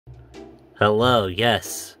Hello,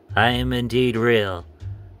 yes, I am indeed real.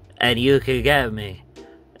 And you can get me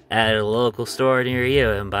at a local store near you,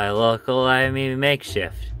 and by local I mean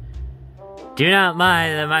makeshift. Do not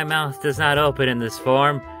mind that my mouth does not open in this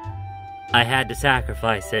form. I had to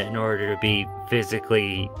sacrifice it in order to be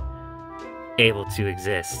physically able to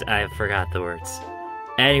exist. I forgot the words.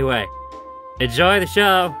 Anyway, enjoy the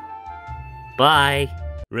show. Bye.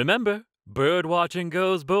 Remember, bird watching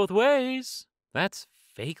goes both ways. That's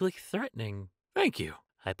vaguely threatening. Thank you.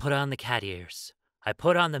 I put on the cat ears. I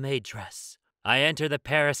put on the maid dress. I enter the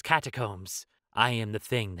Paris catacombs. I am the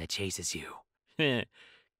thing that chases you.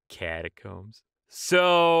 Catacombs.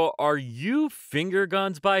 So, are you finger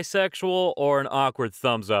guns bisexual or an awkward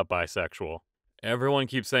thumbs up bisexual? Everyone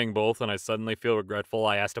keeps saying both, and I suddenly feel regretful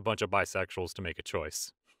I asked a bunch of bisexuals to make a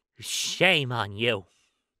choice. Shame on you.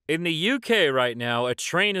 In the UK right now, a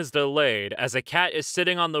train is delayed as a cat is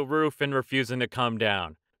sitting on the roof and refusing to come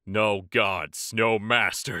down. No gods, no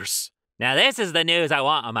masters. Now this is the news I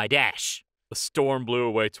want on my dash. A storm blew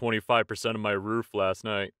away 25% of my roof last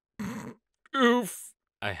night. Oof.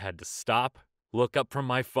 I had to stop, look up from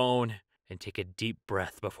my phone, and take a deep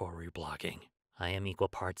breath before reblogging. I am equal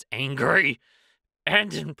parts angry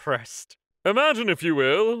and impressed. Imagine, if you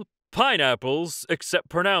will, pineapples, except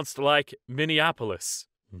pronounced like Minneapolis.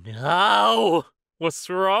 No! What's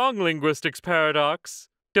wrong, linguistics paradox?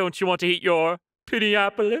 Don't you want to eat your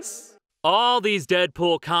Minneapolis? All these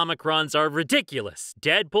Deadpool comic runs are ridiculous.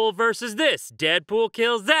 Deadpool versus this. Deadpool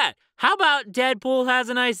kills that. How about Deadpool has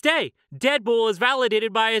a nice day? Deadpool is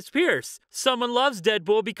validated by his peers. Someone loves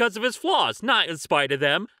Deadpool because of his flaws, not in spite of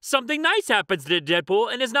them. Something nice happens to Deadpool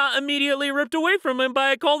and is not immediately ripped away from him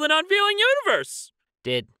by a cold and unfeeling universe.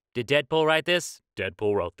 Did Deadpool write this?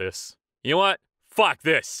 Deadpool wrote this. You know what? Fuck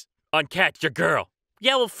this. Uncatch your girl.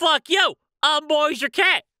 Yeah, well, fuck you. Unboys your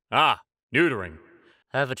cat. Ah, neutering.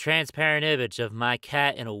 I have a transparent image of my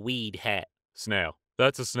cat in a weed hat. Snail.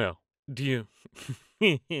 That's a snail. Do you...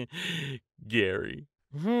 Gary.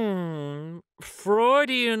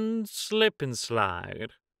 Freudian slip and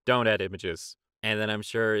slide. Don't add images. And then I'm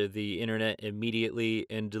sure the internet immediately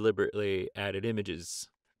and deliberately added images.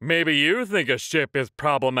 Maybe you think a ship is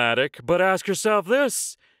problematic, but ask yourself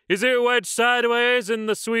this. Is it wedged sideways in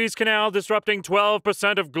the Suez Canal, disrupting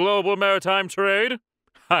 12% of global maritime trade?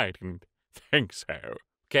 I didn't think so.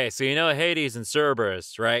 Okay, so you know Hades and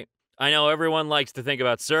Cerberus, right? I know everyone likes to think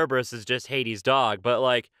about Cerberus as just Hades' dog, but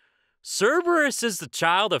like, Cerberus is the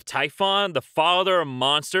child of Typhon, the father of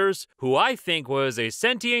monsters, who I think was a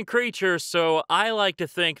sentient creature, so I like to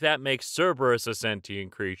think that makes Cerberus a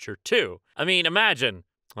sentient creature too. I mean, imagine.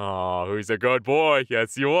 Oh, who's a good boy?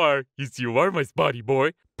 Yes, you are. Yes, you are, my spotty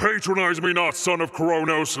boy. Patronize me not, son of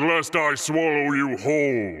Kronos, lest I swallow you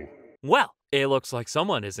whole. Well, it looks like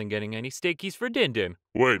someone isn't getting any steakies for Din-Din.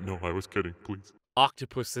 Wait, no, I was kidding, please.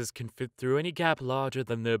 Octopuses can fit through any gap larger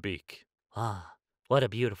than their beak. Ah, what a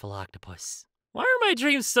beautiful octopus. Why are my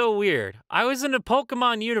dreams so weird? I was in a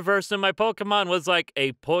Pokemon universe and my Pokemon was like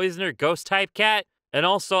a poisoner ghost type cat, and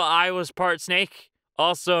also I was part snake.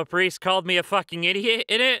 Also, a priest called me a fucking idiot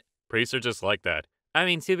in it. Priests are just like that. I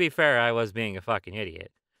mean, to be fair, I was being a fucking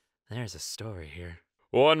idiot. There's a story here.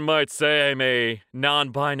 One might say I'm a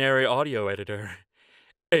non-binary audio editor.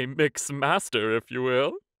 A mix master, if you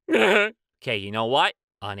will. Okay, you know what?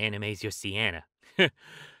 On Anime's your Cyana.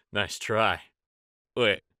 Nice try.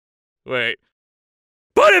 Wait.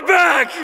 Put it back!